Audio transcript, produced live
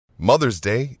Mother's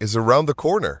Day is around the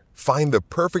corner. Find the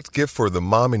perfect gift for the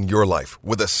mom in your life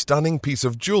with a stunning piece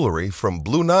of jewelry from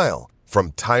Blue Nile.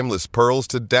 From timeless pearls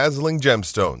to dazzling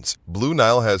gemstones, Blue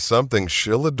Nile has something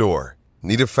she'll adore.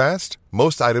 Need it fast?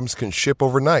 Most items can ship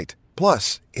overnight.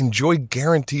 Plus, enjoy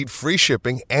guaranteed free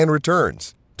shipping and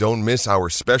returns. Don't miss our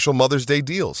special Mother's Day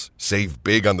deals. Save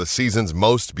big on the season's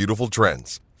most beautiful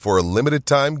trends. For a limited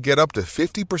time, get up to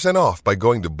 50% off by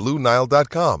going to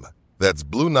BlueNile.com. That's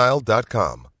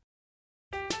BlueNile.com.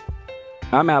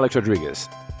 I'm Alex Rodriguez.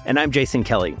 And I'm Jason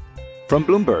Kelly. From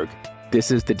Bloomberg,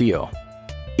 this is The Deal.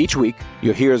 Each week,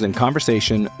 you'll hear us in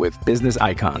conversation with business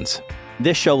icons.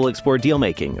 This show will explore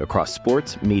deal-making across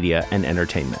sports, media, and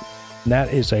entertainment.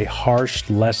 That is a harsh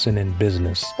lesson in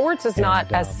business. Sports is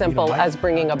not as simple as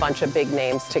bringing a bunch of big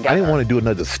names together. I didn't want to do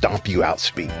another stomp you out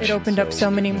speech. It opened up so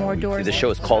many more doors. The show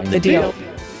is called The Deal.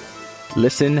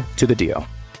 Listen to The Deal.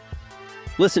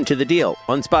 Listen to The Deal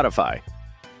on Spotify.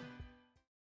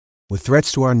 With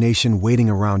threats to our nation waiting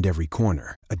around every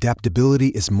corner, adaptability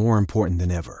is more important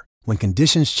than ever. When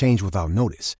conditions change without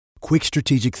notice, quick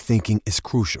strategic thinking is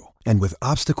crucial. And with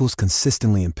obstacles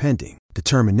consistently impending,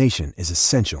 determination is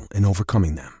essential in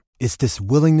overcoming them. It's this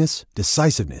willingness,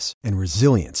 decisiveness, and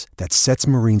resilience that sets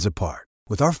Marines apart.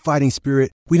 With our fighting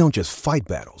spirit, we don't just fight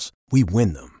battles, we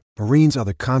win them. Marines are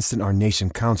the constant our nation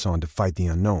counts on to fight the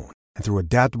unknown. And through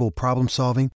adaptable problem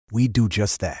solving, we do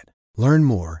just that. Learn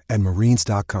more at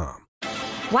Marines.com.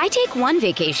 Why take one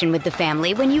vacation with the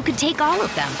family when you could take all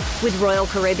of them? With Royal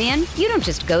Caribbean, you don't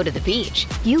just go to the beach.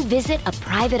 You visit a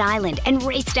private island and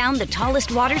race down the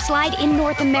tallest water slide in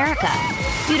North America.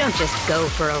 You don't just go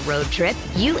for a road trip.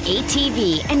 You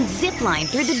ATV and zip line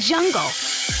through the jungle.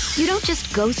 You don't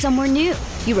just go somewhere new.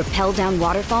 You rappel down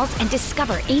waterfalls and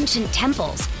discover ancient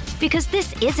temples. Because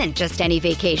this isn't just any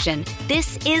vacation.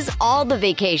 This is all the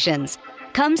vacations.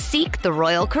 Come seek the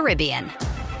Royal Caribbean.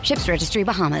 Ships Registry,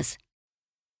 Bahamas.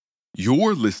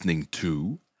 You're listening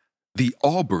to the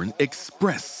Auburn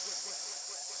Express.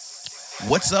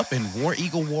 What's up in War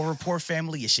Eagle War Report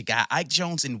family? It's your guy Ike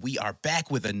Jones, and we are back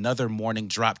with another morning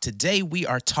drop. Today we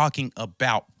are talking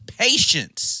about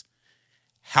patience.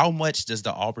 How much does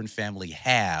the Auburn family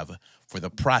have for the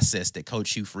process that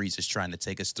Coach Hugh Freeze is trying to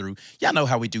take us through? Y'all know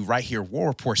how we do right here, War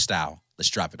Report style. Let's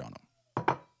drop it on them.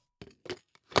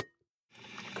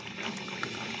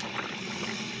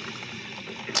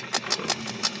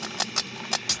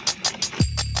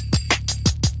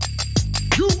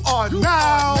 You are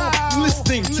now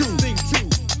listening to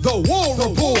the War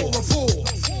Report.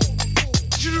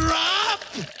 Drop!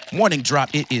 Morning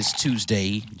drop. It is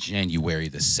Tuesday, January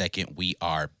the 2nd. We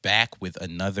are back with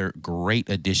another great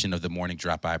edition of the morning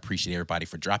drop. I appreciate everybody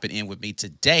for dropping in with me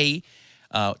today,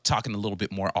 talking a little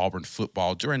bit more Auburn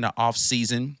football during the off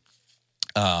season.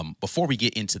 Before we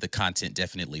get into the content,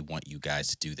 definitely want you guys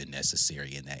to do the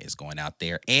necessary, and that is going out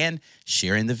there and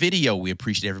sharing the video. We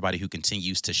appreciate everybody who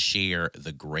continues to share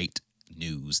the great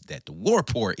news that the War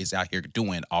Report is out here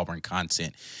doing Auburn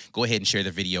content. Go ahead and share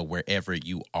the video wherever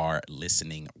you are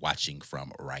listening, watching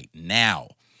from right now.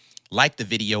 Like the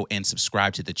video and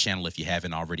subscribe to the channel if you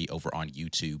haven't already over on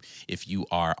YouTube. If you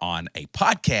are on a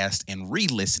podcast and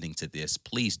re-listening to this,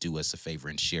 please do us a favor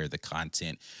and share the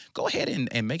content. Go ahead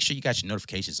and make sure you got your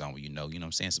notifications on when you know what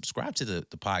I'm saying? Subscribe to the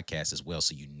podcast as well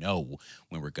so you know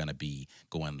when we're going to be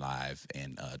going live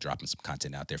and dropping some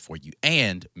content out there for you.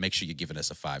 And make sure you're giving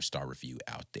us a 5-star review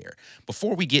out there.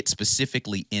 Before we get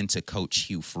specifically into Coach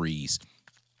Hugh Freeze,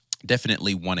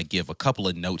 definitely want to give a couple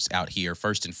of notes out here.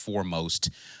 First and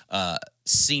foremost,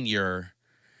 senior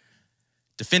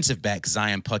defensive back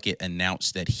Zion Puckett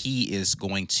announced that he is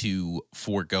going to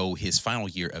forego his final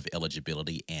year of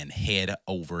eligibility and head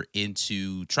over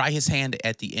into try his hand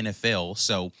at the NFL.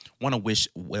 So want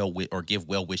to give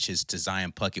well wishes to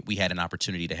Zion Puckett. We had an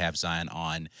opportunity to have Zion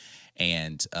on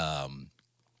and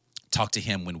talk to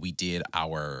him when we did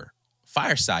our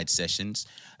fireside sessions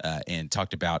and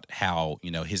talked about how,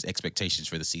 his expectations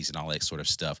for the season, all that sort of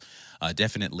stuff.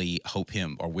 Definitely hope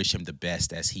him or wish him the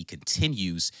best as he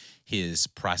continues his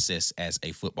process as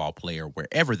a football player,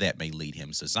 wherever that may lead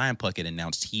him. So Zion Puckett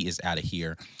announced he is out of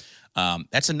here.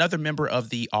 That's another member of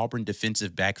the Auburn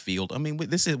defensive backfield. I mean,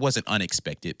 it wasn't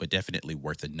unexpected, but definitely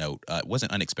worth a note. It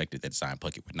wasn't unexpected that Zion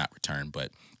Puckett would not return,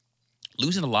 but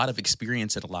losing a lot of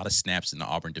experience and a lot of snaps in the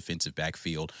Auburn defensive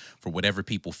backfield for whatever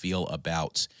people feel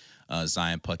about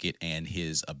Zion Puckett and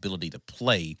his ability to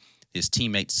play. His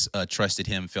teammates trusted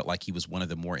him, felt like he was one of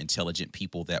the more intelligent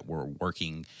people that were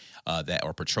working that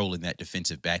or patrolling that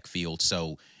defensive backfield.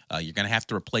 So you're going to have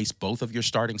to replace both of your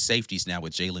starting safeties now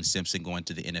with Jalen Simpson going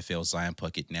to the NFL, Zion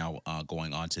Puckett now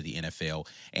going on to the NFL,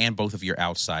 and both of your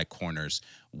outside corners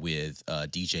with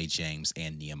DJ James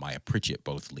and Nehemiah Pritchett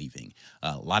both leaving.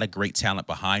 A lot of great talent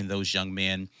behind those young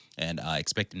men, and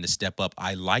expect them to step up.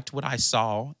 I liked what I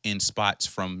saw in spots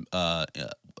from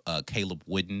Caleb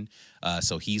Wooden,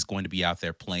 so he's going to be out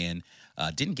there playing.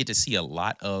 Didn't get to see a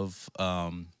lot of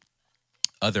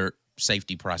other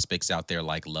safety prospects out there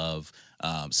like Love.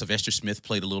 Sylvester Smith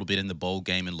played a little bit in the bowl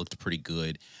game and looked pretty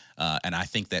good. And I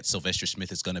think that Sylvester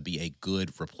Smith is going to be a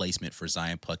good replacement for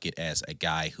Zion Puckett as a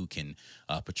guy who can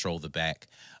patrol the back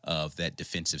of that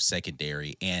defensive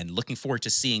secondary. And looking forward to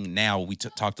seeing now, we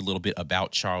talked a little bit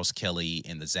about Charles Kelly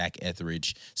and the Zach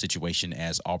Etheridge situation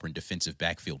as Auburn defensive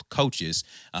backfield coaches,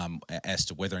 as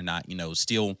to whether or not,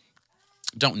 still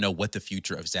don't know what the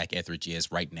future of Zach Etheridge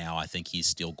is right now. I think he's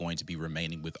still going to be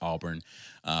remaining with Auburn.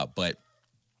 But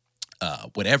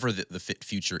whatever the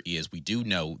future is, we do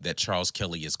know that Charles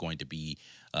Kelly is going to be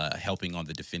helping on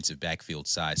the defensive backfield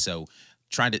side. So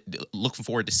looking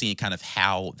forward to seeing kind of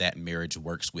how that marriage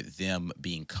works with them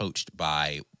being coached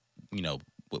by,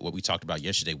 what we talked about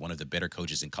yesterday, one of the better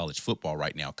coaches in college football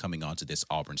right now coming onto this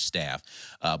Auburn staff.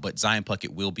 But Zion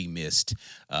Puckett will be missed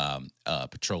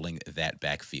patrolling that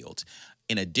backfield.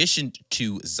 In addition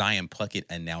to Zion Puckett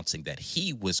announcing that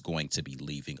he was going to be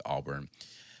leaving Auburn,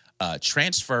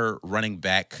 transfer running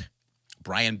back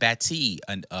Brian Battie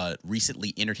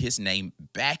recently entered his name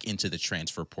back into the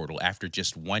transfer portal after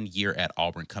just 1 year at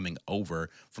Auburn, coming over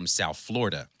from South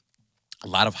Florida. A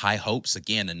lot of high hopes.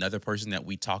 Again, another person that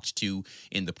we talked to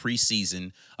in the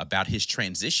preseason about his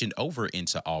transition over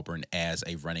into Auburn as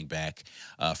a running back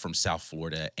from South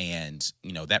Florida. And,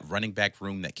 that running back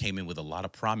room that came in with a lot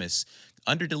of promise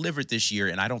underdelivered this year.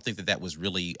 And I don't think that was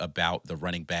really about the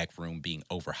running back room being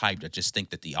overhyped. I just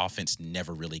think that the offense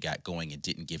never really got going and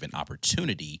didn't give an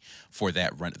opportunity for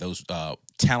those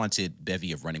talented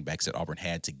bevy of running backs that Auburn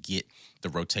had to get the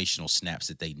rotational snaps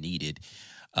that they needed.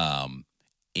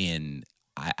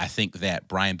 I think that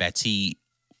Brian Battie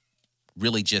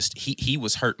really just he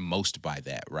was hurt most by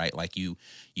that, right? Like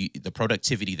the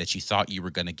productivity that you thought you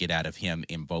were going to get out of him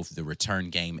in both the return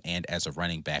game and as a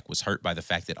running back was hurt by the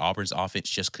fact that Auburn's offense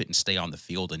just couldn't stay on the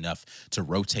field enough to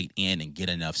rotate in and get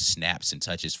enough snaps and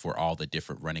touches for all the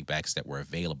different running backs that were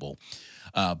available.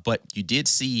 But you did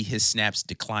see his snaps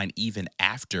decline even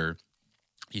after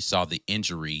you saw the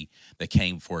injury that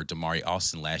came for Damari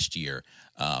Alston last year.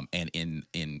 And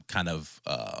in kind of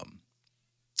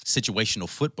situational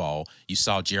football, you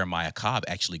saw Jeremiah Cobb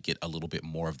actually get a little bit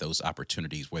more of those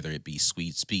opportunities, whether it be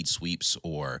speed sweeps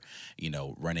or,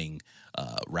 running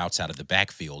routes out of the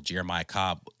backfield. Jeremiah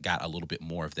Cobb got a little bit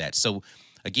more of that. So,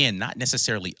 again, not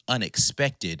necessarily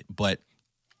unexpected, but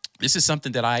this is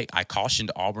something that I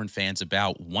cautioned Auburn fans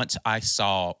about once I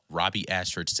saw Robbie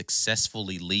Ashford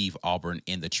successfully leave Auburn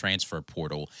in the transfer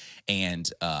portal, and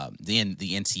then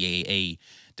the NCAA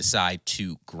decide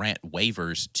to grant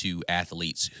waivers to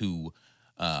athletes who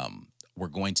were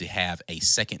going to have a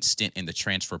second stint in the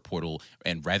transfer portal,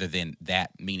 and rather than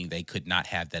that, meaning they could not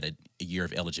have that a year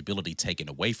of eligibility taken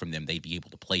away from them, they'd be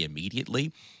able to play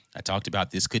immediately. I talked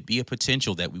about this could be a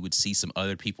potential that we would see some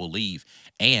other people leave.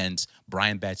 And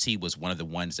Brian Battie was one of the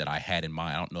ones that I had in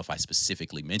mind. I don't know if I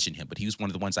specifically mentioned him, but he was one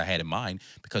of the ones I had in mind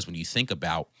because when you think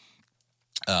about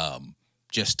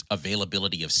just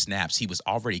availability of snaps, he was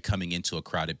already coming into a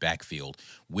crowded backfield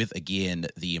with, again,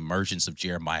 the emergence of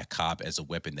Jeremiah Cobb as a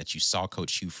weapon that you saw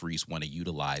Coach Hugh Freeze want to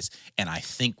utilize. And I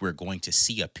think we're going to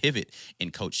see a pivot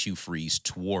in Coach Hugh Freeze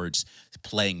towards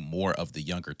playing more of the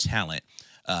younger talent.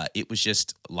 It was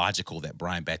just logical that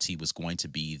Brian Battie was going to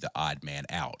be the odd man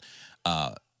out.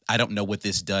 I don't know what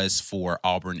this does for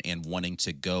Auburn and wanting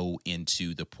to go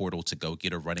into the portal to go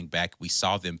get a running back. We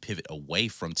saw them pivot away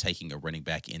from taking a running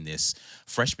back in this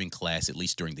freshman class, at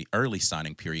least during the early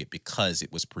signing period, because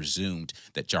it was presumed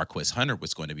that Jarquez Hunter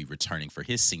was going to be returning for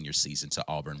his senior season to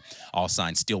Auburn. All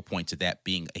signs still point to that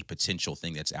being a potential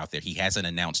thing that's out there. He hasn't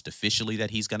announced officially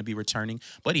that he's going to be returning,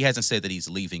 but he hasn't said that he's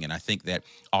leaving, and I think that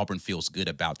Auburn feels good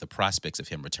about the prospects of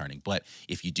him returning. But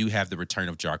if you do have the return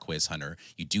of Jarquez Hunter,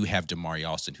 you do have Damari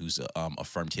Alston, who's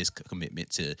affirmed his commitment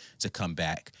to come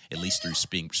back, at least through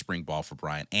spring ball for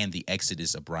Brian, and the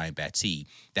exodus of Brian Battie.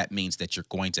 That means that you're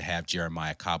going to have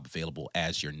Jeremiah Cobb available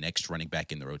as your next running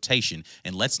back in the rotation.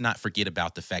 And let's not forget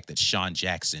about the fact that Sean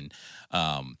Jackson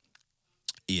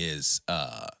is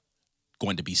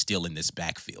going to be still in this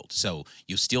backfield. So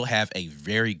you still have a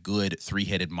very good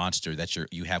three-headed monster that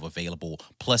you have available,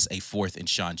 plus a fourth in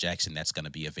Sean Jackson that's going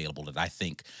to be available that I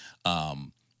think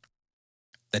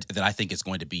that I think is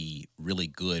going to be really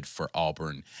good for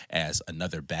Auburn as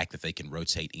another back that they can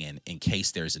rotate in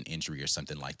case there's an injury or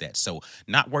something like that. So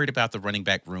not worried about the running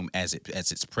back room as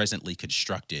it's presently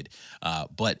constructed,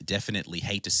 but definitely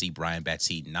hate to see Brian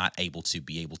Battie not able to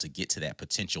get to that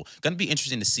potential. Going to be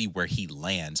interesting to see where he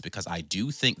lands, because I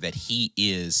do think that he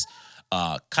is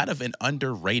kind of an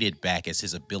underrated back as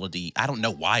his ability. I don't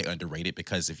know why underrated,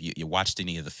 because if you watched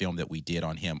any of the film that we did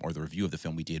on him, or the review of the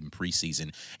film we did in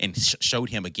preseason, and showed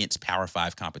him against Power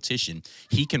 5 competition,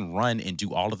 he can run and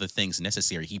do all of the things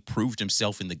necessary. He proved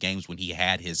himself in the games when he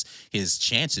had his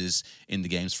chances in the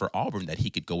games for Auburn that he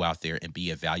could go out there and be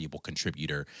a valuable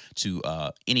contributor to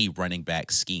any running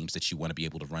back schemes that you want to be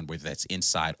able to run, whether that's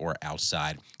inside or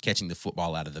outside. Catching the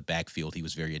football out of the backfield, he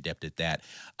was very adept at that.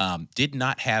 Did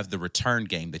not have the return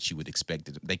game that you would expect.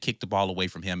 They kicked the ball away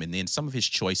from him, and then some of his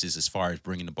choices as far as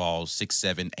bringing the ball 6,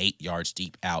 7, 8 yards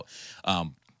deep out,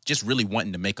 just really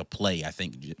wanting to make a play. I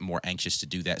think more anxious to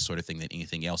do that sort of thing than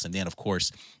anything else. And then, of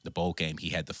course, the bowl game, he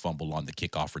had the fumble on the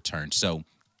kickoff return. So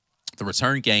the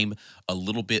return game, a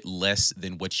little bit less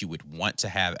than what you would want to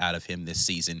have out of him this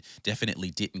season.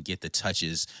 Definitely didn't get the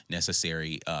touches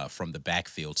necessary from the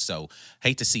backfield. So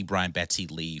hate to see Brian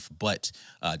Battie leave, but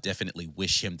definitely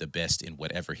wish him the best in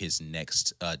whatever his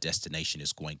next destination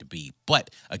is going to be. But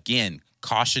again,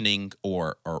 cautioning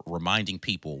or reminding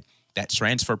people that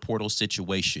transfer portal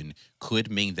situation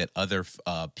could mean that other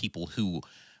people who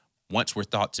once were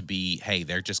thought to be, hey,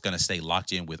 they're just going to stay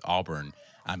locked in with Auburn.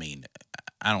 I mean,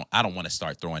 I don't want to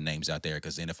start throwing names out there,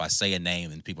 because then if I say a name,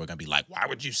 then people are going to be like, why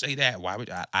would you say that? Why would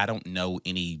I don't know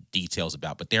any details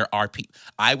about, but there are people.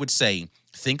 I would say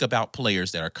think about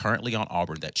players that are currently on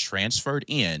Auburn that transferred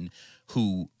in,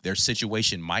 who their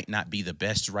situation might not be the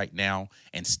best right now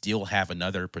and still have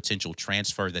another potential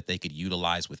transfer that they could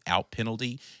utilize without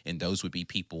penalty. And those would be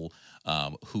people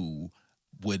who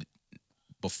would,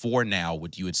 before now,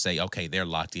 you would say, okay, they're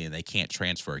locked in, they can't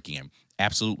transfer again.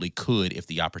 Absolutely could if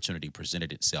the opportunity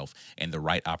presented itself and the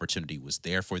right opportunity was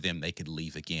there for them. They could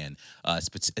leave again,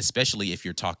 especially if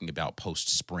you're talking about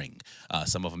post-spring.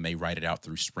 Some of them may write it out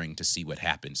through spring to see what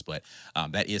happens, but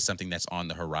that is something that's on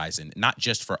the horizon, not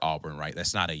just for Auburn, right?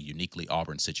 That's not a uniquely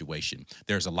Auburn situation.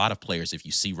 There's a lot of players, if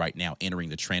you see right now, entering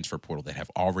the transfer portal that have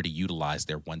already utilized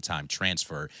their one-time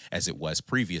transfer as it was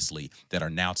previously, that are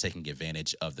now taking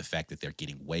advantage of the fact that they're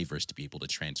getting waivers to be able to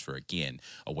transfer again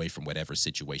away from whatever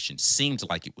situation seemed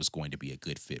like it was going to be a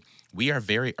good fit. We are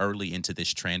very early into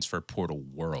this transfer portal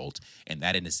world, and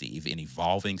that is an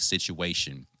evolving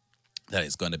situation that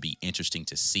is going to be interesting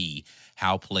to see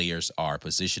how players are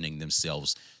positioning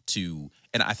themselves to,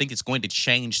 and I think it's going to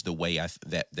change the way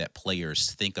that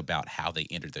players think about how they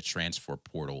enter the transfer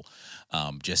portal,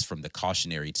 just from the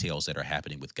cautionary tales that are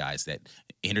happening with guys that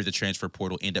enter the transfer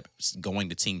portal, end up going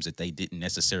to teams that they didn't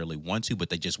necessarily want to, but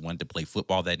they just wanted to play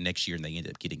football that next year, and they end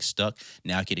up getting stuck,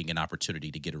 now getting an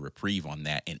opportunity to get a reprieve on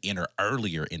that and enter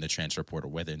earlier in the transfer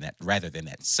portal rather than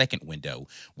that second window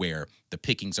where the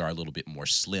pickings are a little bit more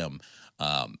slim.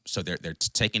 So they're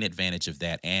taking advantage of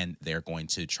that, and they're going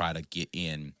to try to get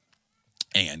in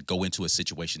and go into a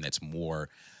situation that's more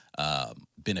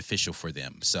beneficial for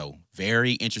them. So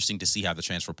very interesting to see how the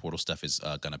transfer portal stuff is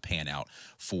going to pan out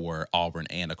for Auburn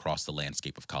and across the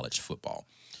landscape of college football.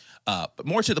 But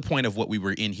more to the point of what we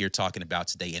were in here talking about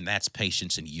today, and that's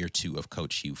patience in year 2 of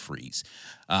Coach Hugh Freeze.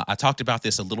 I talked about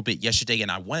this a little bit yesterday, and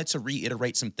I wanted to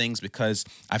reiterate some things because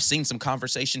I've seen some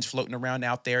conversations floating around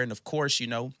out there. And of course,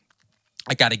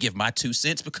 I got to give my 2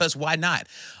 cents, because why not?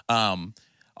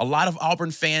 A lot of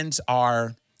Auburn fans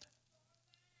are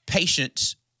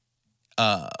patient,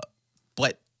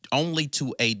 but only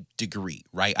to a degree,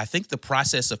 right? I think the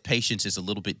process of patience is a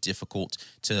little bit difficult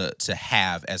to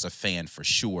have as a fan, for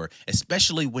sure,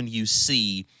 especially when you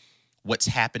see what's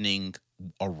happening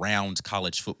around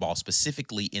college football,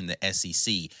 specifically in the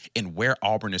SEC, and where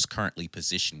Auburn is currently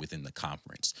positioned within the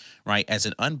conference, right? As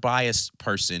an unbiased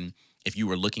person, if you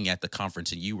were looking at the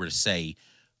conference and you were to say,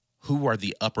 who are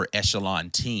the upper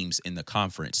echelon teams in the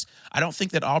conference, I don't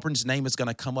think that Auburn's name is going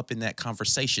to come up in that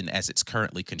conversation as it's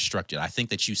currently constructed. I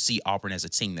think that you see Auburn as a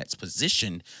team that's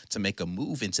positioned to make a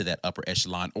move into that upper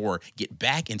echelon or get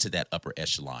back into that upper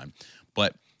echelon.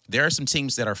 But there are some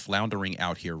teams that are floundering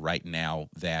out here right now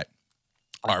that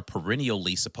are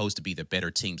perennially supposed to be the better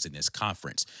teams in this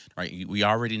conference, right? We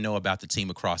already know about the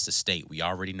team across the state. We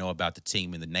already know about the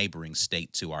team in the neighboring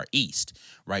state to our east,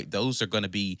 right? Those are going to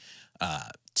be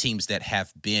teams that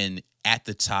have been at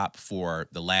the top for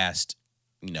the last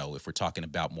if we're talking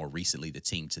about more recently, the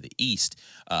team to the east,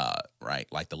 right,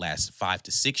 like the last 5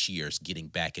 to 6 years getting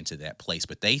back into that place.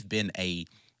 But they've been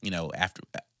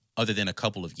other than a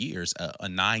couple of years, a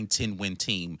 9-10 win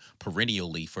team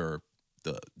perennially for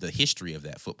the history of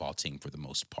that football team for the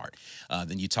most part.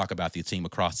 Then you talk about the team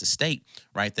across the state,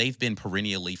 right? They've been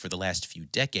perennially for the last few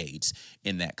decades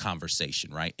in that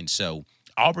conversation, right? And so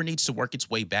Auburn needs to work its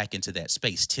way back into that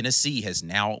space. Tennessee has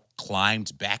now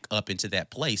climbed back up into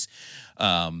that place.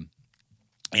 And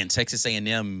Texas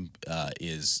A&M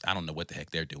is, I don't know what the heck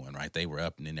they're doing, right? They were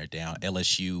up and then they're down.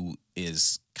 LSU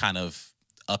is kind of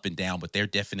up and down, but they're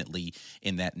definitely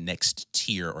in that next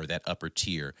tier or that upper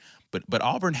tier. But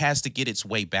Auburn has to get its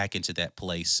way back into that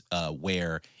place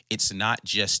where it's not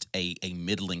just a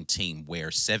middling team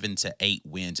where 7 to 8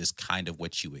 wins is kind of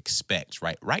what you expect,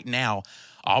 right? Right now,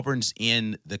 Auburn's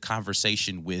in the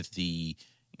conversation with the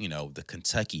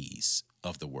Kentuckys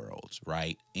of the world,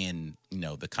 right? In,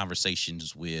 the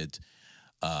conversations with,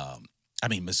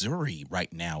 Missouri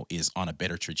right now is on a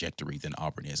better trajectory than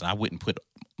Auburn is. And I wouldn't put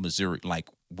Missouri, like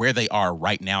where they are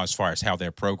right now as far as how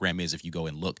their program is, if you go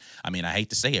and look. I hate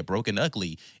to say it, Broken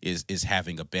Ugly is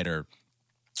having a better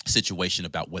situation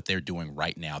about what they're doing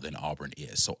right now than Auburn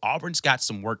is. So Auburn's got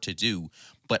some work to do,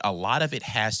 but a lot of it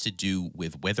has to do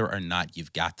with whether or not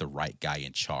you've got the right guy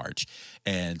in charge.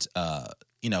 And,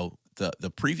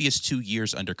 the previous 2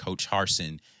 years under Coach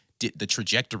Harsin, the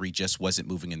trajectory just wasn't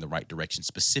moving in the right direction,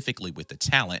 specifically with the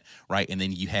talent, right? And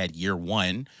then you had year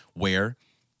one where,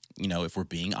 if we're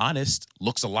being honest,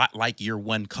 looks a lot like year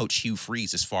one Coach Hugh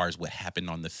Freeze as far as what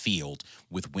happened on the field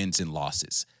with wins and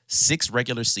losses. 6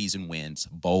 regular season wins,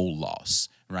 bowl loss,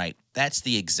 right? That's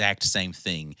the exact same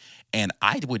thing. And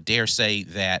I would dare say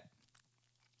that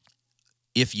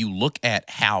if you look at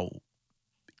how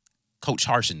Coach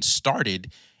Harsin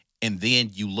started and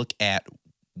then you look at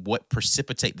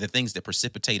the things that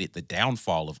precipitated the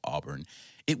downfall of Auburn,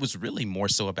 it was really more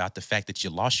so about the fact that you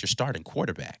lost your starting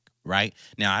quarterback, right?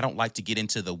 Now, I don't like to get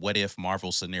into the what if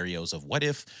Marvel scenarios of what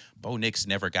if Bo Nix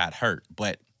never got hurt.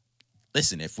 But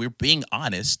listen, if we're being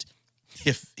honest,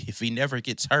 if he never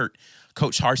gets hurt,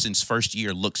 Coach Harsin's first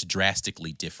year looks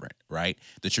drastically different, right?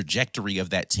 The trajectory of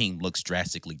that team looks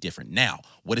drastically different. Now,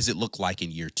 what does it look like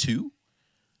in year 2?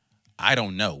 I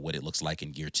don't know what it looks like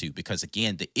in year 2 because,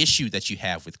 again, the issue that you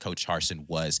have with Coach Harsin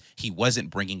was he wasn't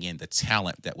bringing in the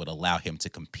talent that would allow him to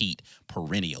compete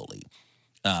perennially.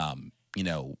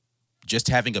 Just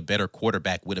having a better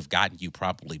quarterback would have gotten you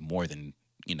probably more than,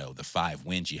 the 5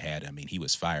 wins you had. He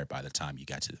was fired by the time you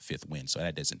got to the 5th win. So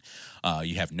that doesn't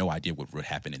you have no idea what would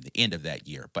happen in the end of that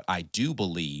year. But I do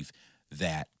believe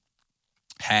that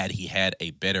had he had a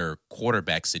better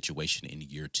quarterback situation in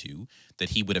year 2, that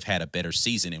he would have had a better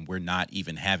season, and we're not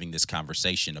even having this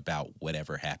conversation about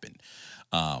whatever happened.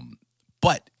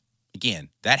 But again,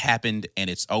 that happened and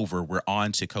it's over. We're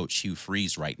on to Coach Hugh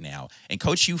Freeze right now. And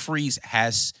Coach Hugh Freeze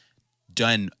has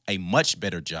done a much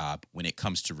better job when it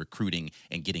comes to recruiting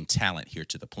and getting talent here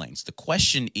to the Plains. The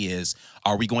question is,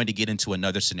 are we going to get into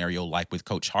another scenario like with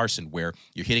Coach Harsin where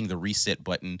you're hitting the reset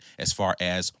button as far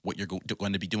as what you're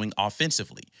going to be doing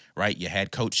offensively, right? You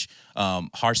had Coach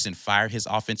Harsin fire his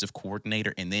offensive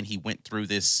coordinator, and then he went through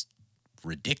this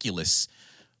ridiculous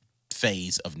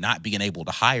phase of not being able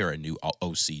to hire a new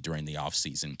OC during the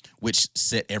offseason, which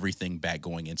set everything back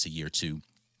going into year 2.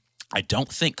 I don't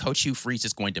think Coach Hugh Freeze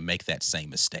is going to make that same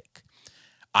mistake.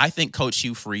 I think Coach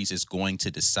Hugh Freeze is going to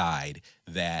decide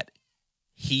that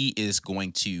he is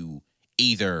going to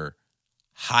either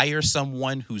hire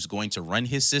someone who's going to run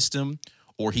his system,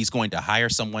 or he's going to hire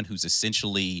someone who's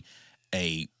essentially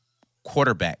a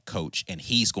quarterback coach, and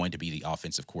he's going to be the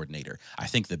offensive coordinator. I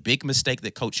think the big mistake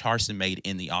that Coach Harsin made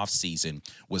in the offseason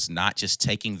was not just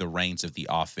taking the reins of the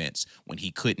offense when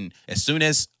he couldn't, as soon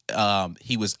as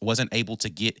he wasn't able to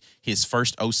get his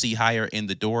first OC hire in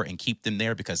the door and keep them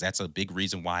there, because that's a big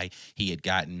reason why he had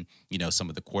gotten, some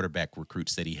of the quarterback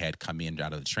recruits that he had come in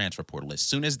out of the transfer portal. As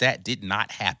soon as that did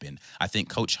not happen, I think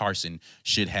Coach Harsin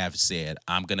should have said,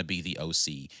 I'm going to be the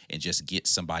OC and just get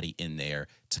somebody in there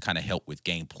to kind of help with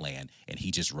game plan, and he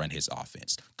just run his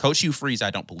offense. Coach Hugh Freeze,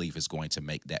 I don't believe, is going to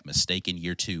make that mistake in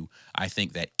year 2. I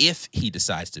think that if he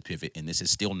decides to pivot, and this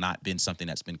has still not been something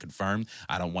that's been confirmed,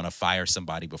 I don't want to fire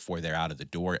somebody before they're out of the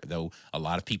door, though a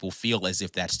lot of people feel as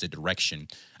if that's the direction.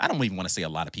 I don't even want to say a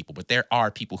lot of people, but there are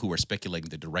people who are speculating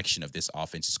the direction of this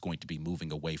offense is going to be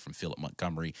moving away from Philip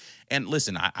Montgomery. And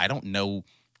listen, I don't know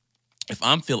if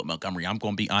I'm Philip Montgomery. I'm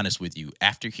going to be honest with you.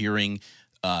 After hearing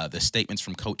the statements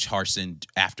from Coach Harsin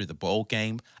after the bowl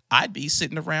game, I'd be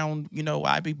sitting around,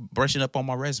 I'd be brushing up on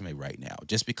my resume right now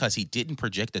just because he didn't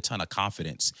project a ton of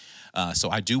confidence. So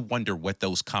I do wonder what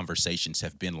those conversations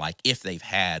have been like, if they've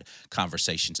had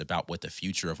conversations about what the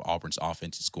future of Auburn's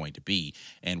offense is going to be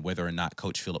and whether or not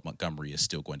Coach Philip Montgomery is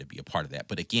still going to be a part of that.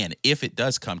 But again, if it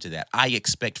does come to that, I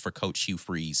expect for Coach Hugh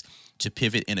Freeze to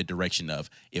pivot in a direction of,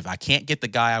 if I can't get the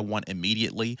guy I want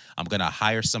immediately, I'm going to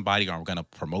hire somebody or I'm going to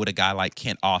promote a guy like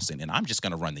Kent Austin, and I'm just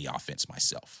going to run the offense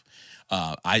myself.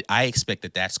 I expect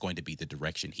that that's going to be the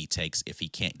direction he takes if he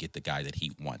can't get the guy that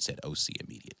he wants at OC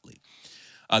immediately.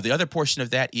 The other portion of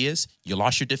that is you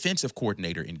lost your defensive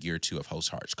coordinator in year 2 of Coach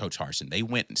Harsin. They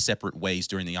went in separate ways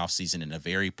during the offseason in a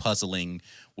very puzzling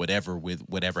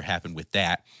whatever happened with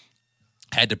that.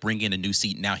 Had to bring in a new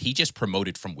seat. Now, he just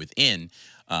promoted from within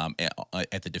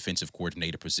at the defensive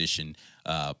coordinator position,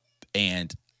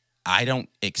 and I don't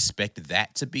expect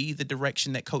that to be the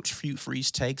direction that Coach Hugh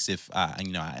Freeze takes.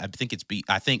 I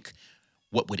think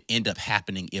what would end up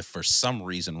happening if for some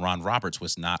reason Ron Roberts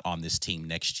was not on this team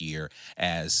next year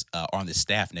on this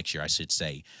staff next year, I should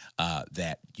say,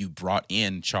 that you brought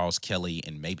in Charles Kelly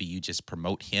and maybe you just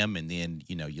promote him and then,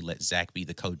 you let Zach be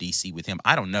the co-DC with him.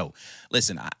 I don't know.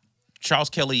 Listen, Charles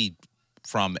Kelly,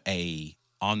 from a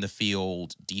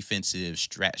on-the-field defensive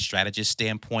strategist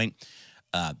standpoint,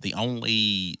 the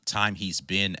only time he's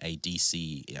been a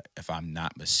DC, if I'm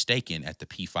not mistaken, at the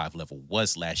P5 level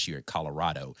was last year at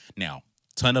Colorado. Now,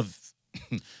 ton of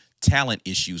talent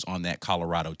issues on that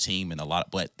Colorado team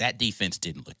but that defense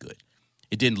didn't look good.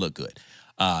 It didn't look good.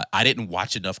 I didn't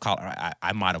watch enough.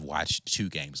 I might have watched 2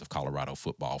 games of Colorado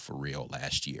football for real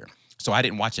last year. So I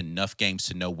didn't watch enough games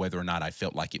to know whether or not I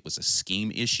felt like it was a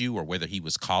scheme issue or whether he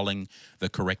was calling the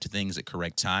correct things at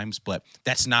correct times. But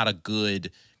that's not a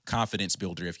good confidence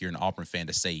builder if you're an Auburn fan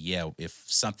to say, yeah, if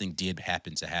something did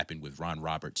happen with Ron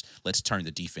Roberts, let's turn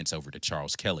the defense over to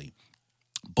Charles Kelly.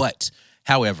 But,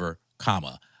 however,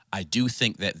 I do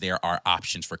think that there are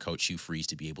options for Coach Hugh Freeze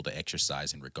to be able to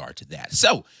exercise in regard to that.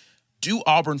 So, do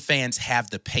Auburn fans have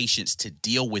the patience to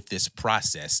deal with this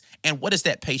process? And what does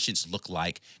that patience look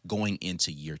like going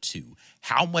into year 2?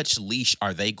 How much leash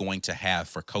are they going to have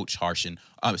for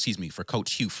for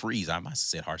Coach Hugh Freeze? I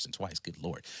must have said Harsin twice, good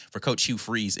Lord. For Coach Hugh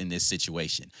Freeze in this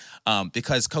situation.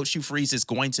 Because Coach Hugh Freeze is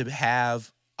going to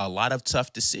have a lot of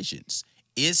tough decisions.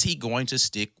 Is he going to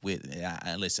stick with,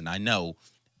 listen, I know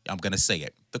I'm going to say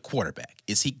it, the quarterback.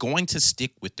 Is he going to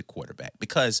stick with the quarterback?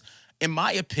 Because in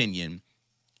my opinion,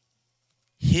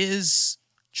 his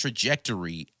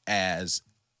trajectory as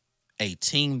a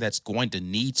team that's going to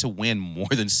need to win more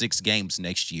than 6 games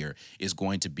next year is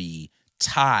going to be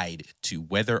tied to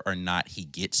whether or not he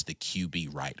gets the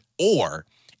QB right. Or,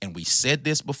 and we said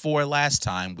this before last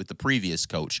time with the previous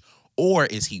coach, or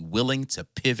is he willing to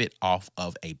pivot off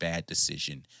of a bad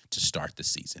decision to start the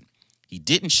season? He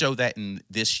didn't show that in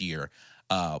this year,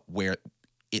 where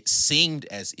it seemed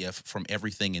as if from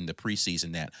everything in the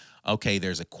preseason that, okay,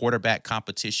 there's a quarterback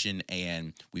competition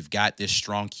and we've got this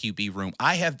strong QB room.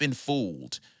 I have been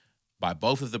fooled by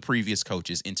both of the previous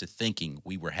coaches into thinking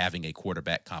we were having a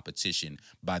quarterback competition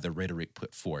by the rhetoric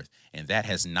put forth. And that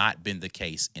has not been the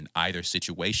case in either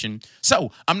situation.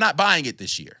 So I'm not buying it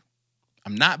this year.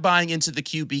 I'm not buying into the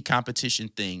QB competition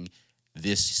thing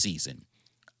this season.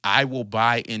 I will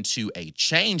buy into a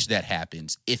change that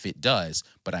happens if it does,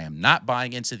 but I am not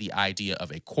buying into the idea of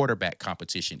a quarterback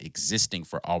competition existing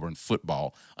for Auburn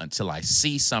football until I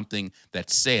see something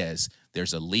that says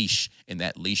there's a leash and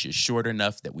that leash is short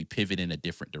enough that we pivot in a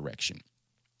different direction.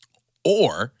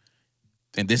 Or,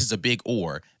 and this is a big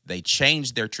or, they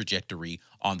change their trajectory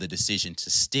on the decision to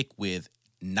stick with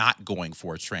not going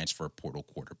for a transfer portal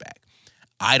quarterback.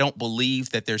 I don't believe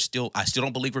that I still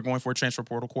don't believe we're going for a transfer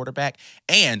portal quarterback,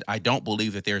 and I don't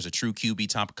believe that there's a true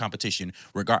QB competition.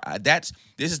 This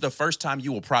is the first time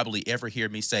you will probably ever hear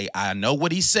me say, I know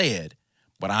what he said,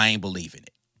 but I ain't believing it.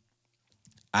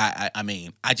 I've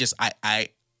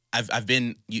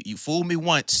been, you fooled me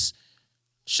once,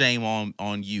 shame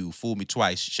on you. Fooled me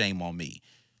twice, shame on me.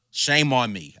 Shame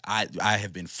on me. I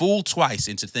have been fooled twice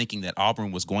into thinking that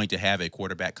Auburn was going to have a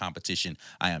quarterback competition.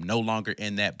 I am no longer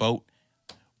in that boat.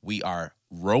 We are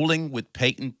rolling with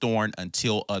Peyton Thorne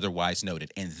until otherwise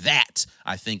noted. And that,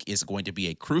 I think, is going to be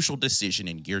a crucial decision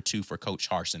in year 2 for Coach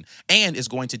Harsin and is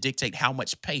going to dictate how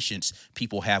much patience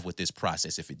people have with this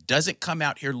process. If it doesn't come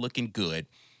out here looking good,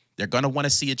 they're going to want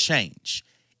to see a change.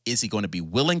 Is he going to be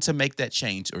willing to make that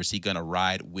change, or is he going to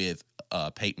ride with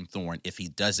Peyton Thorne if he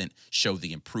doesn't show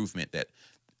the improvement that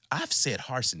I've said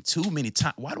Harsin too many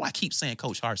times. Why do I keep saying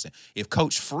Coach Harsin? If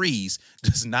Coach Freeze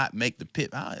does not make the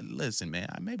pivot, listen, man,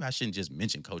 maybe I shouldn't just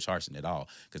mention Coach Harsin at all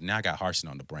because now I got Harsin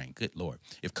on the brain. Good Lord.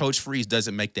 If Coach Freeze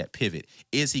doesn't make that pivot,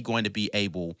 is he going to be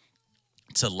able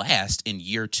to last in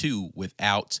year 2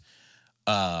 without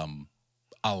a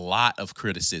lot of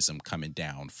criticism coming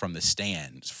down from the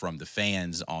stands, from the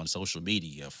fans on social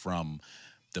media, from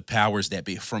the powers that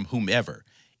be, from whomever?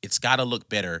 It's got to look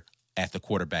better at the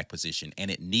quarterback position, and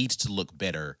it needs to look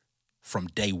better from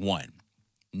day one.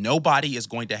 Nobody is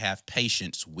going to have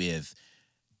patience with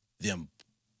them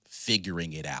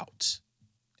figuring it out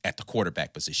at the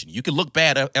quarterback position. You can look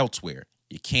bad elsewhere.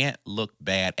 You can't look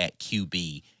bad at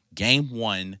QB. Game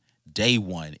 1, day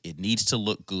 1, it needs to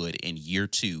look good in year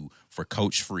 2 for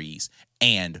Coach Freeze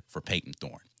and for Peyton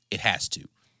Thorne. It has to.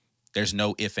 There's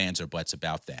no ifs, ands, or buts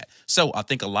about that. So I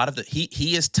think a lot of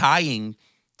he is tying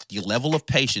the level of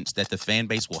patience that the fan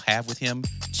base will have with him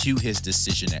to his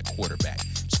decision at quarterback.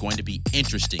 It's going to be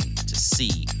interesting to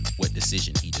see what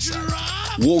decision he decides.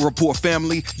 War Report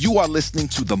family, you are listening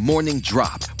to The Morning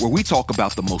Drop, where we talk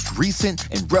about the most recent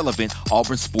and relevant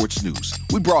Auburn sports news.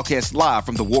 We broadcast live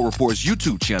from the War Report's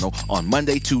YouTube channel on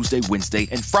Monday, Tuesday, Wednesday,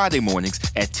 and Friday mornings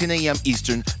at 10 a.m.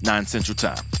 Eastern, 9 Central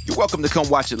Time. You're welcome to come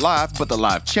watch it live, but the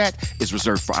live chat is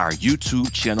reserved for our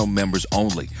YouTube channel members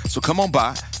only. So come on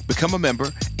by, become a member,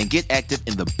 and get active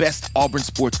in the best Auburn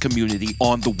sports community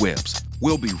on the webs.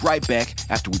 We'll be right back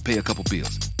after we pay a couple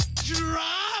bills.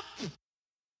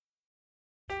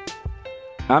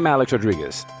 I'm Alex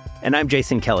Rodriguez. And I'm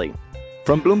Jason Kelly.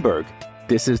 From Bloomberg,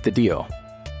 this is The Deal.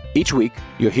 Each week,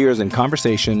 you'll hear us in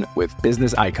conversation with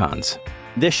business icons.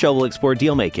 This show will explore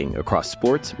deal-making across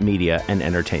sports, media, and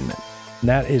entertainment.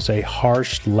 That is a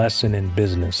harsh lesson in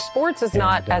business. Sports is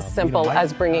not as simple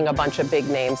as bringing a bunch of big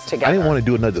names together. I didn't want to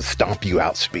do another stomp you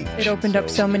out speech. It opened up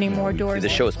so many more doors. The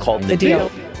show is called The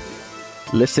Deal.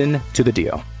 Listen to The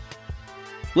Deal.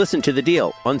 Listen to The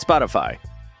Deal on Spotify.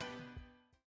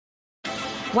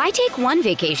 Why take one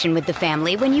vacation with the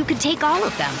family when you could take all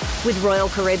of them? With Royal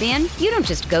Caribbean, you don't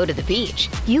just go to the beach.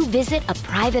 You visit a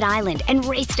private island and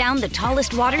race down the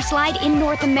tallest water slide in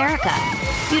North America.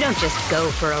 You don't just go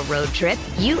for a road trip.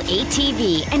 You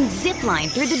ATV and zip line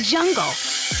through the jungle.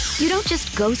 You don't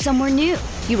just go somewhere new.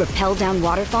 You rappel down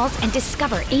waterfalls and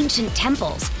discover ancient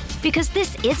temples. Because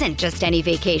this isn't just any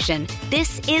vacation.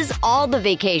 This is all the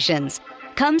vacations.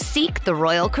 Come seek the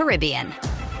Royal Caribbean.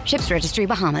 Ships Registry,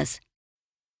 Bahamas.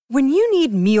 When you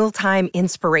need mealtime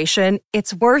inspiration,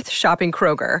 it's worth shopping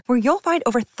Kroger, where you'll find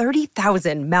over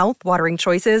 30,000 mouth-watering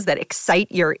choices that excite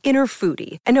your inner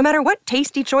foodie. And no matter what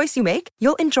tasty choice you make,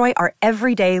 you'll enjoy our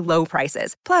everyday low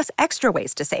prices, plus extra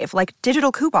ways to save, like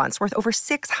digital coupons worth over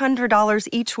 $600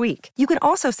 each week. You can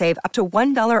also save up to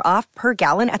 $1 off per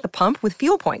gallon at the pump with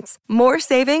fuel points. More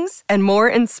savings and more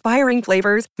inspiring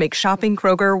flavors make shopping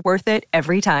Kroger worth it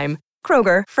every time.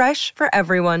 Kroger, fresh for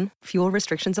everyone. Fuel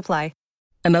restrictions apply.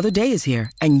 Another day is here,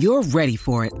 and you're ready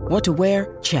for it. What to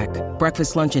wear? Check.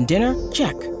 Breakfast, lunch, and dinner?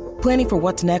 Check. Planning for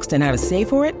what's next and how to save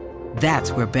for it?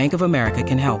 That's where Bank of America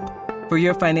can help. For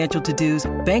your financial to-dos,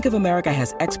 Bank of America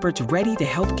has experts ready to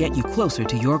help get you closer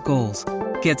to your goals.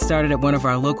 Get started at one of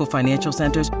our local financial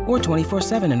centers or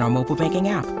 24/7 in our mobile banking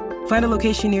app. Find a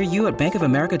location near you at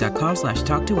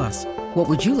bankofamerica.com/talktous. What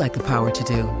would you like the power to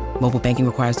do? Mobile banking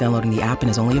requires downloading the app and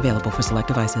is only available for select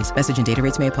devices. Message and data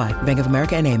rates may apply. Bank of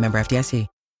America NA, member FDIC.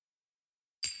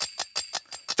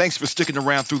 Thanks for sticking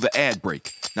around through the ad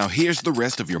break. Now here's the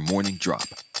rest of your morning drop.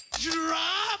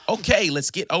 Okay, let's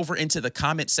get over into the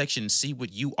comment section and see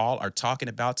what you all are talking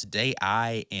about today.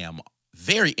 I am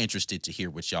very interested to hear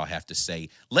what y'all have to say.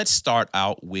 Let's start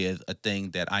out with a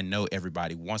thing that I know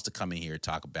everybody wants to come in here and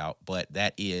talk about, but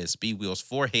that is B. Will's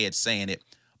forehead saying it.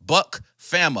 Buck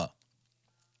Fama.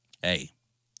 Hey,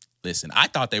 listen, I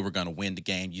thought they were going to win the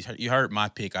game. You heard my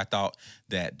pick. I thought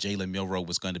that Jalen Milroe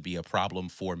was going to be a problem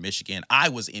for Michigan. I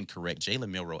was incorrect. Jalen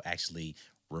Milroe actually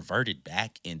reverted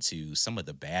back into some of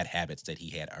the bad habits that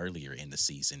he had earlier in the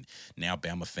season. Now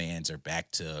Bama fans are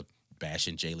back to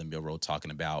bashing Jalen Milroe, talking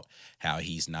about how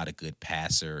he's not a good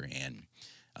passer and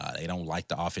they don't like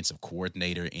the offensive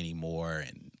coordinator anymore.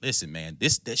 And listen, man,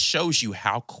 this shows you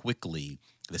how quickly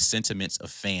the sentiments of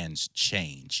fans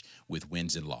change with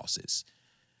wins and losses.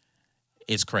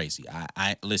 It's crazy.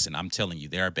 I listen, I'm telling you,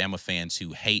 there are Bama fans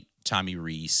who hate Tommy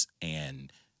Rees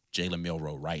and Jalen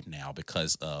Milroe right now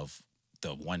because of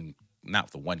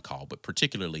not the one call, but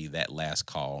particularly that last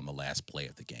call on the last play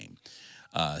of the game.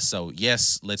 So,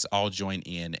 yes, let's all join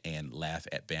in and laugh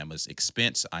at Bama's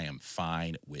expense. I am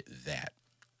fine with that.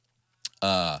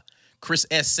 Chris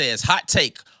S. says, hot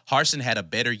take, Harsin had a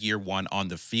better year one on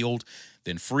the field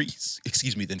than Freeze.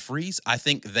 I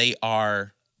think they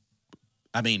are,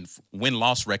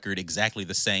 win-loss record exactly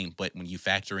the same, but when you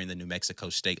factor in the New Mexico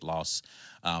State loss,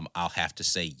 I'll have to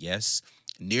say yes.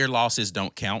 Near losses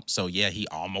don't count. So, yeah, he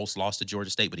almost lost to Georgia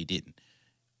State, but he didn't.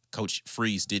 Coach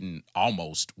Freeze didn't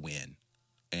almost win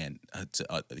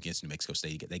against New Mexico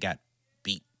State. They got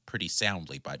beat pretty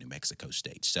soundly by New Mexico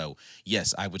State. So,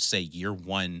 yes, I would say year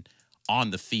one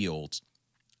on the field,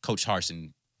 Coach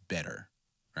Harsin better,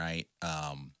 right?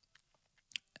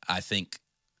 I think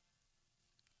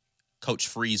Coach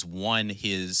Freeze won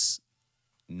his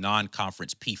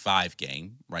non-conference P5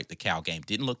 game, right? The Cal game.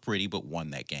 Didn't look pretty, but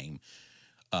won that game.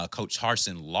 Coach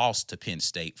Harsin lost to Penn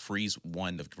State. Freeze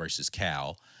won versus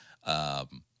Cal.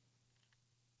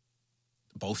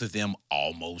 Both of them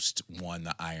almost won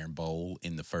the Iron Bowl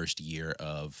in the first year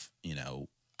of,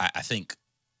 I think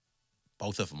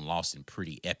both of them lost in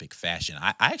pretty epic fashion.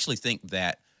 I actually think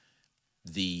that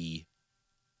the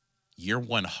year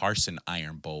one Harsin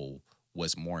Iron Bowl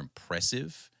was more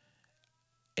impressive,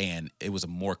 and it was a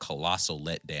more colossal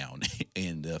letdown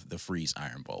in the Freeze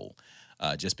Iron Bowl,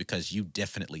 just because you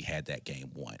definitely had that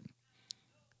game won.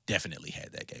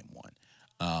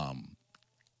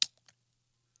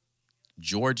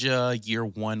 Georgia, year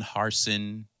one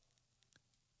Harsin,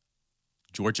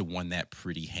 Georgia won that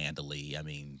pretty handily.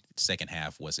 Second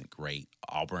half wasn't great.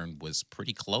 Auburn was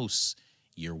pretty close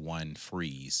year one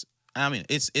Freeze.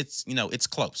 It's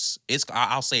close.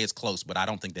 I'll say it's close, but I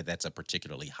don't think that that's a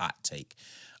particularly hot take.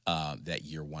 That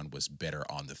year one was better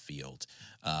on the field.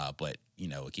 But,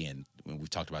 again, when we've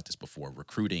talked about this before,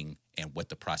 recruiting and what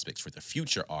the prospects for the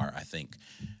future are, I think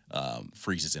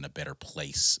Freeze is in a better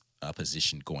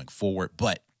position going forward.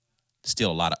 But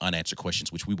still a lot of unanswered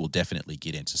questions, which we will definitely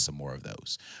get into some more of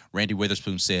those. Randy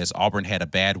Witherspoon says, Auburn had a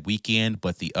bad weekend,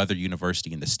 but the other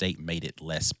university in the state made it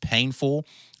less painful.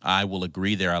 I will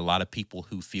agree. There are a lot of people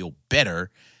who feel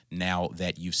better now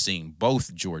that you've seen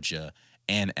both Georgia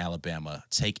and Alabama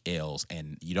take L's,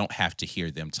 and you don't have to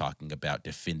hear them talking about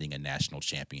defending a national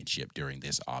championship during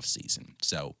this offseason.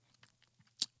 So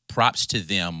props to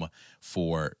them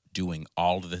for doing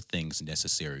all of the things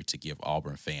necessary to give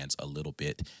Auburn fans a little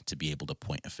bit to be able to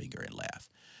point a finger and laugh.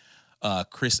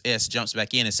 Chris S. jumps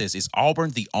back in and says, is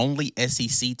Auburn the only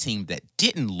SEC team that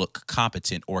didn't look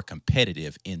competent or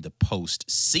competitive in the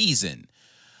postseason?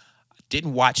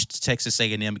 Didn't watch the Texas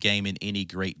A&M game in any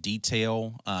great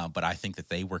detail, but I think that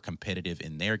they were competitive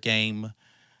in their game.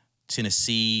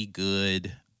 Tennessee,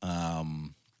 good.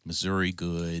 Missouri,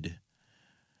 good.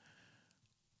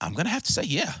 I'm going to have to say,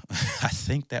 yeah, I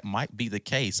think that might be the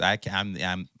case.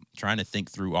 I'm trying to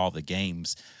think through all the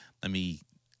games. Let me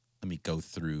go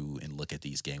through and look at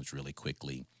these games really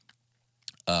quickly.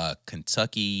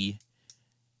 Kentucky,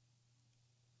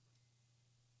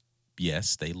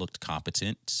 yes, they looked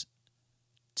competent.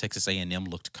 Texas A&M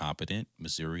looked competent.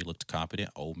 Missouri looked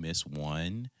competent. Ole Miss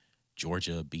won.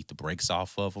 Georgia beat the brakes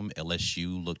off of them.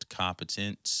 LSU looked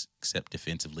competent, except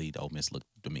defensively.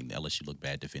 LSU looked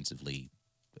bad defensively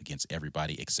against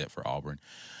everybody except for Auburn.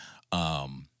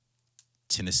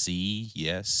 Tennessee,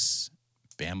 yes.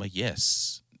 Bama,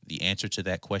 yes. The answer to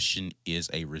that question is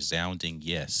a resounding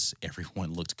yes.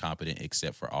 Everyone looked competent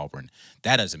except for Auburn.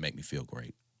 That doesn't make me feel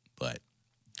great, but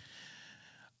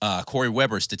Corey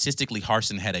Weber, statistically,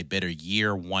 Harsin had a better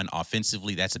year one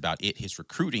offensively. That's about it. His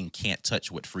recruiting can't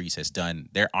touch what Freeze has done.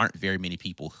 There aren't very many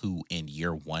people who, in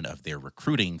year one of their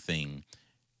recruiting thing,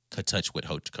 could touch what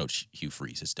Coach Hugh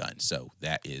Freeze has done. So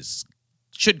that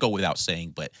should go without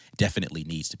saying, but definitely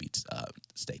needs to be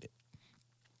stated.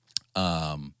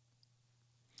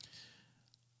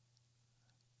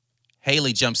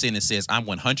 Haley jumps in and says, I'm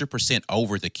 100%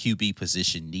 over the QB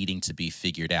position needing to be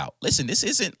figured out. Listen, this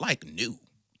isn't new,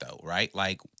 though, right?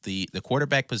 Like the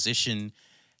quarterback position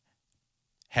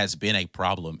has been a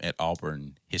problem at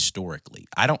Auburn historically.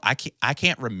 I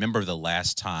can't remember the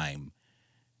last time.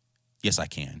 Yes, I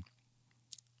can.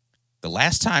 The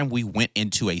last time we went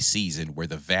into a season where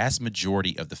the vast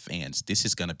majority of the fans, this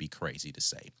is going to be crazy to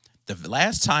say, the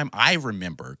last time I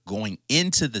remember going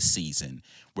into the season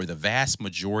where the vast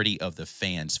majority of the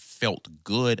fans felt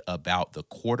good about the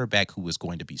quarterback who was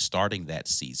going to be starting that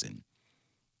season,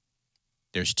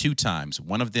 there's two times.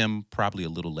 One of them probably a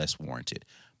little less warranted.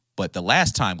 But the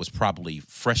last time was probably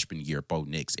freshman year, Bo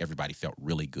Nix. Everybody felt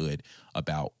really good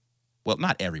about, well,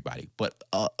 not everybody, but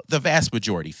the vast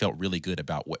majority felt really good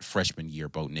about what freshman year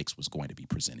Bo Nix was going to be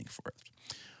presenting for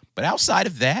us. But outside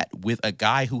of that, with a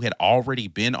guy who had already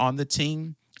been on the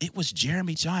team, it was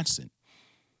Jeremy Johnson.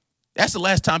 That's the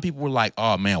last time people were like,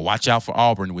 oh, man, watch out for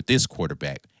Auburn with this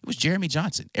quarterback. It was Jeremy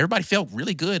Johnson. Everybody felt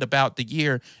really good about the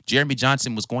year Jeremy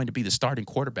Johnson was going to be the starting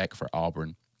quarterback for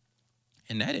Auburn.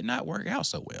 and that did not work out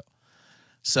so well.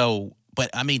 So, but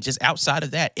I mean, just outside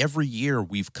of that, every year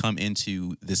we've come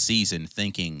into the season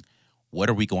thinking, what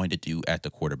are we going to do at the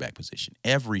quarterback position?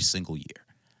 Every single year.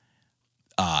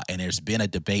 And there's been a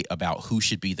debate about who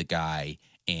should be the guy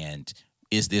and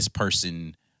is this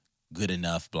person good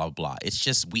enough, blah, blah. It's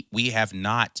just we have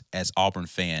not, as Auburn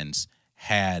fans,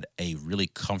 had a really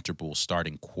comfortable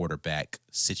starting quarterback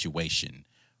situation,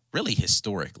 really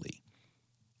historically.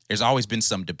 There's always been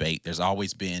some debate. There's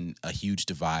always been a huge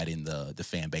divide in the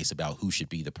fan base about who should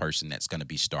be the person that's going to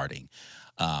be starting.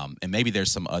 And maybe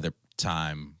there's some other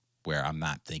time where I'm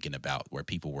not thinking about where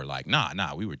people were like,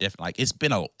 nah, we were definitely like, it's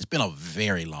been a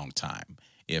very long time.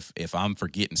 If I'm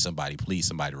forgetting somebody, please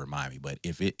somebody remind me. But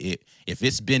if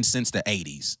it's been since the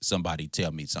 80s, somebody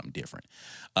tell me something different.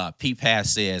 P.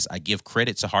 Pass says, I give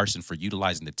credit to Harsin for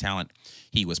utilizing the talent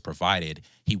he was provided.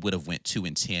 He would have went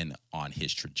 2-10 on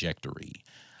his trajectory.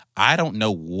 I don't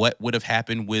know what would have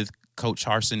happened with Coach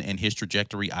Harsin and his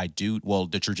trajectory.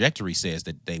 The trajectory says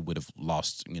that they would have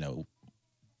lost,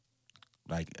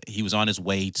 like he was on his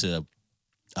way to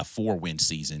a 4-win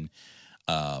season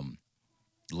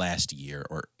last year,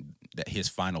 or that his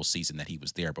final season that he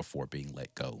was there before being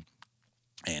let go.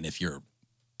 And if you're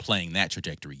playing that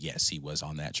trajectory, yes, he was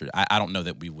on that. I don't know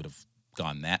that we would have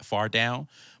gone that far down,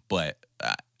 but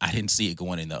I didn't see it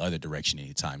going in the other direction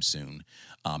anytime soon,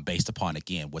 based upon,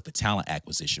 again, what the talent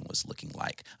acquisition was looking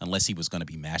like, unless he was going to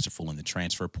be masterful in the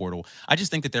transfer portal. I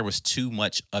just think that there was too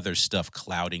much other stuff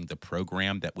clouding the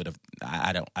program that would have –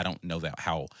 I don't know that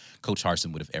how Coach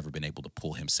Harsin would have ever been able to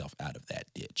pull himself out of that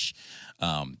ditch.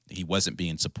 He wasn't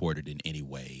being supported in any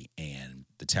way, and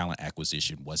the talent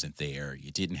acquisition wasn't there.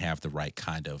 You didn't have the right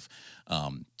kind of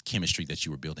chemistry that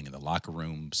you were building in the locker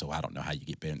room, so I don't know how you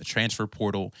get better in the transfer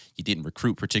portal. You didn't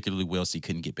recruit particularly well, so you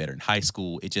couldn't get better in high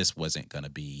school. It just wasn't going to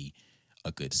be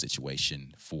a good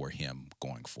situation for him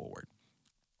going forward.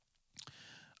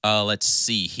 Let's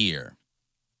see here.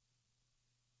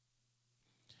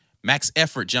 Max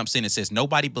Effort jumps in and says,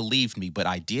 nobody believed me, but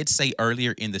I did say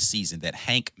earlier in the season that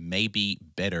Hank may be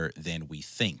better than we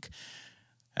think.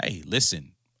 Hey,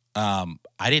 listen,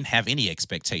 I didn't have any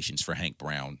expectations for Hank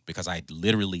Brown because I'd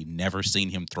literally never seen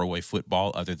him throw a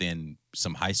football other than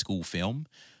some high school film.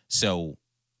 So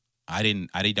I didn't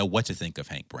know what to think of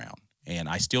Hank Brown. And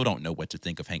I still don't know what to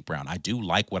think of Hank Brown. I do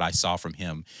like what I saw from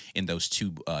him in those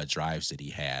 2 drives that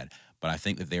he had, but I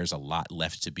think that there's a lot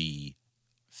left to be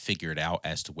figured out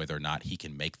as to whether or not he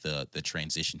can make the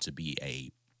transition to be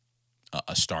a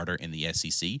starter in the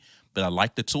SEC. But I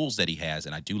like the tools that he has,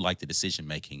 and I do like the decision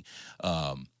making.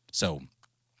 So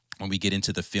when we get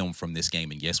into the film from this game,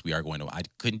 and yes, we are going to – I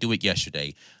couldn't do it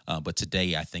yesterday, but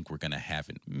today I think we're going to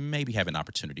maybe have an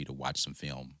opportunity to watch some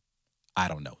film. I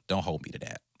don't know. Don't hold me to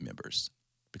that, members,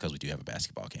 because we do have a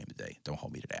basketball game today. Don't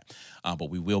hold me to that. But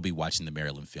we will be watching the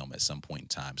Maryland film at some point in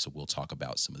time, so we'll talk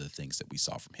about some of the things that we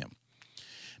saw from him.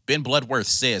 Ben Bloodworth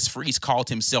says, Freeze called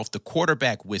himself the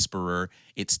quarterback whisperer.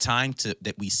 It's time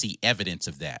that we see evidence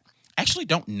of that. I actually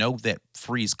don't know that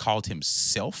Freeze called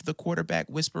himself the quarterback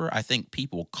whisperer. I think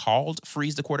people called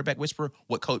Freeze the quarterback whisperer.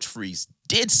 What Coach Freeze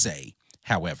did say,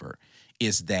 however,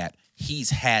 is that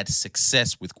he's had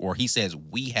success with, or he says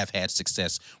we have had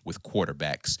success with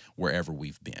quarterbacks wherever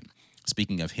we've been.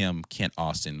 Speaking of him, Kent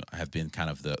Austin have been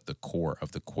kind of the core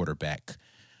of the quarterback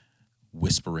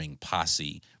whispering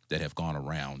posse that have gone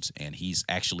around, and he's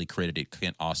actually credited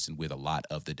Kent Austin with a lot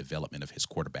of the development of his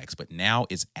quarterbacks. But now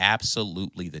is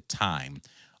absolutely the time.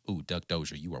 Ooh, Doug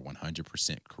Dozier, you are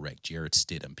 100% correct. Jarrett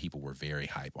Stidham, people were very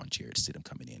hype on Jarrett Stidham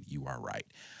coming in. You are right.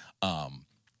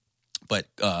 But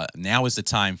now is the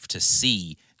time to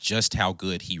see just how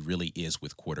good he really is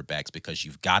with quarterbacks, because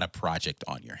you've got a project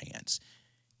on your hands.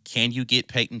 Can you get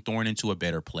Peyton Thorne into a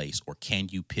better place, or can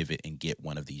you pivot and get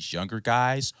one of these younger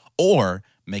guys, or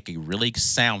make a really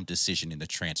sound decision in the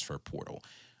transfer portal?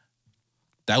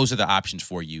 Those are the options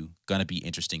for you. Going to be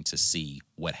interesting to see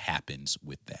what happens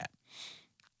with that.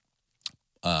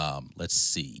 Let's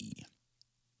see.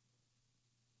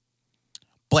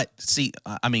 But see,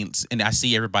 I mean, and I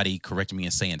see everybody correcting me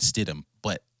and saying Stidham,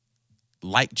 but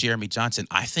like Jeremy Johnson,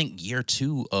 I think year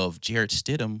 2 of Jarrett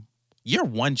Stidham, year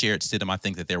 1 Jarrett Stidham, I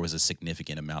think that there was a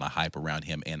significant amount of hype around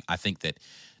him, and I think that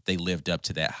they lived up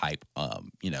to that hype,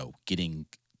 getting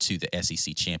to the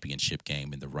SEC championship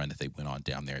game and the run that they went on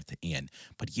down there at the end.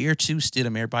 But year 2 Stidham,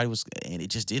 everybody was, and it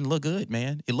just didn't look good,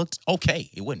 man. It looked okay.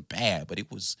 It wasn't bad, but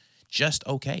it was just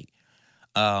okay.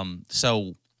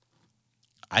 So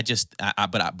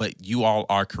but you all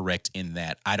are correct in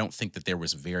that I don't think that there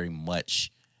was very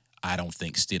much, I don't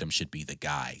think Stidham should be the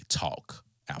guy talk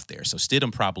out there. So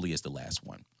Stidham probably is the last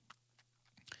one.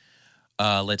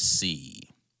 Let's see.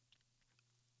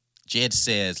 Jed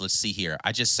says, let's see here.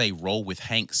 I just say roll with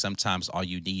Hank. Sometimes all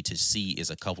you need to see is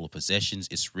a couple of possessions.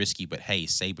 It's risky, but hey,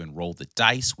 Saban rolled the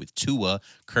dice with Tua.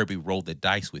 Kirby rolled the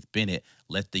dice with Bennett.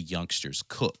 Let the youngsters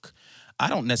cook. I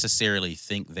don't necessarily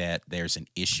think that there's an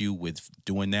issue with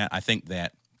doing that. I think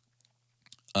that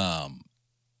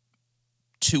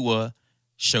Tua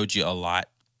showed you a lot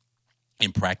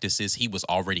in practices. He was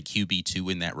already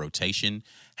QB2 in that rotation.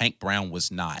 Hank Brown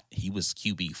was not. He was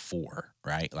QB4,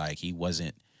 right? Like, he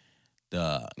wasn't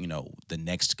the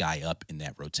next guy up in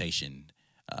that rotation.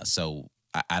 So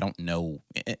I don't know.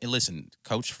 And listen,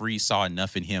 Coach Freeze saw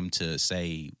enough in him to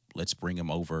say, let's bring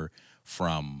him over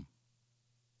from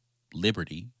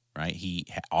Liberty, right? He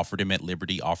offered him at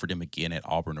Liberty, offered him again at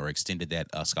Auburn, or extended that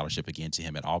scholarship again to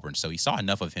him at Auburn. So he saw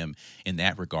enough of him in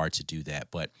that regard to do that.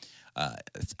 But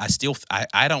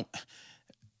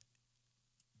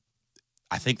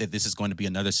I think that this is going to be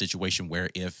another situation where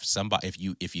if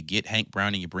you get Hank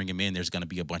Brown and you bring him in, there's going to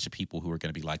be a bunch of people who are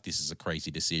going to be like, this is a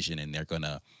crazy decision, and they're going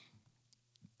to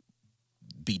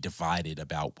be divided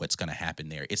about what's going to happen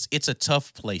there. It's a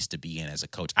tough place to be in as a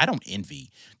coach. I don't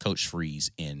envy Coach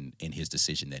Freeze in his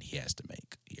decision that he has to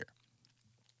make here.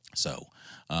 So,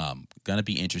 going to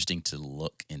be interesting to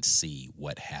look and see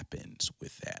what happens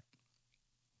with that.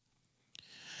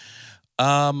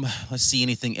 Let's see,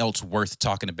 anything else worth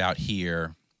talking about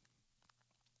here.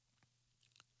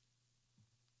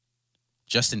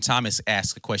 Justin Thomas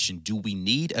asked a question, do we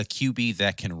need a QB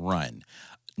that can run?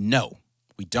 No,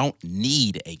 we don't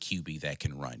need a QB that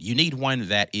can run. You need one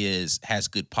that has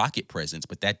good pocket presence,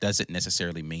 but that doesn't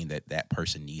necessarily mean that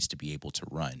person needs to be able to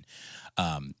run.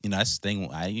 That's the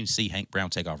thing. I didn't see Hank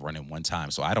Brown take off running one time,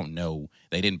 so I don't know.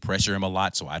 They didn't pressure him a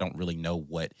lot, so I don't really know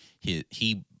what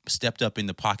he stepped up in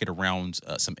the pocket around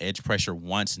some edge pressure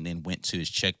once and then went to his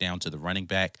check down to the running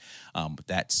back. But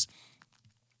that's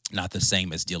not the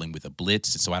same as dealing with a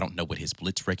blitz. So I don't know what his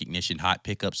blitz recognition hot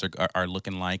pickups are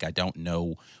looking like. I don't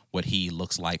know what he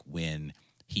looks like when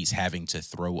he's having to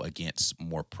throw against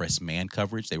more press man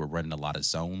coverage. They were running a lot of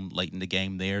zone late in the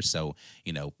game there. So,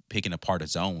 picking apart a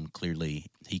zone, clearly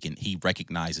he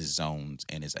recognizes zones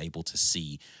and is able to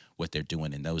see what they're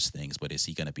doing in those things. But is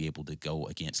he going to be able to go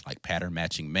against like pattern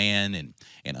matching man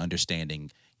and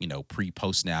understanding,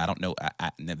 pre-post? Now, I don't know.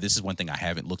 Now, this is one thing I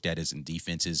haven't looked at is in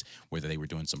defenses, whether they were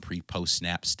doing some pre-post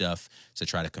snap stuff to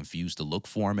try to confuse the look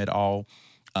for him at all.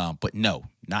 But no,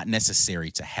 not necessary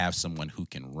to have someone who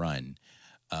can run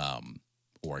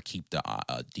or keep the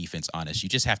defense honest. You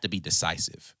just have to be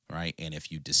decisive, right? And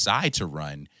if you decide to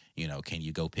run, can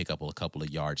you go pick up a couple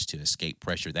of yards to escape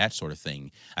pressure, that sort of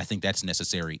thing. I think that's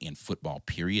necessary in football,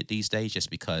 period, these days, just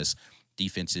because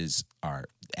defenses are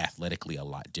athletically a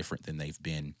lot different than they've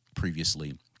been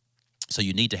previously. So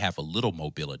you need to have a little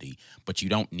mobility, but you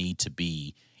don't need to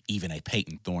be even a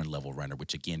Peyton Thorne level runner,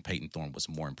 which again, Peyton Thorne was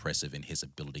more impressive in his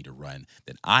ability to run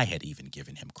than I had even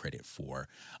given him credit for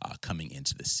coming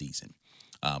into the season.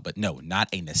 But no, not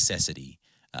a necessity.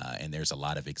 And there's a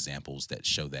lot of examples that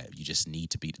show that you just need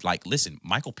to be like, listen,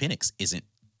 Michael Penix isn't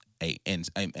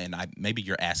maybe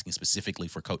you're asking specifically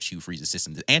for Coach Hugh Freeze's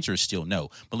system. The answer is still no.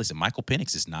 But listen, Michael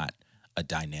Penix is not a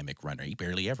dynamic runner. He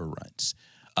barely ever runs.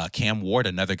 Cam Ward,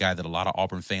 another guy that a lot of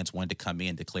Auburn fans wanted to come in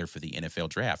and declare for the NFL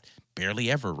draft,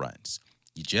 barely ever runs.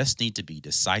 You just need to be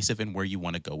decisive in where you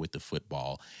want to go with the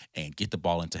football and get the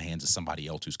ball into hands of somebody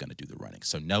else who's going to do the running.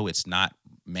 So, no, it's not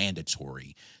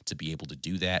mandatory to be able to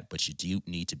do that, but you do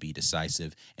need to be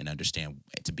decisive and understand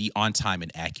to be on time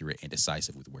and accurate and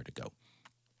decisive with where to go.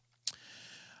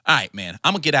 All right, man,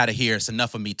 I'm going to get out of here. It's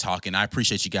enough of me talking. I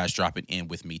appreciate you guys dropping in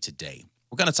with me today.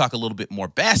 We're going to talk a little bit more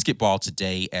basketball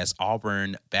today as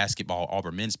Auburn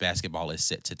men's basketball is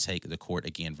set to take the court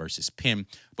again versus Penn.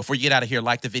 Before you get out of here,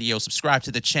 like the video, subscribe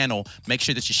to the channel. Make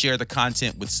sure that you share the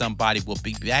content with somebody. We'll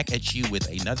be back at you with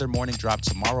another morning drop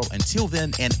tomorrow. Until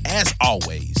then, and as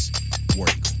always, War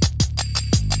Eagle.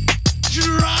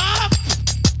 Drop!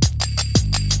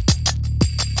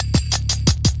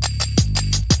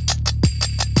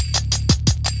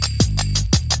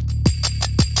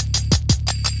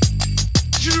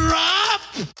 Drop!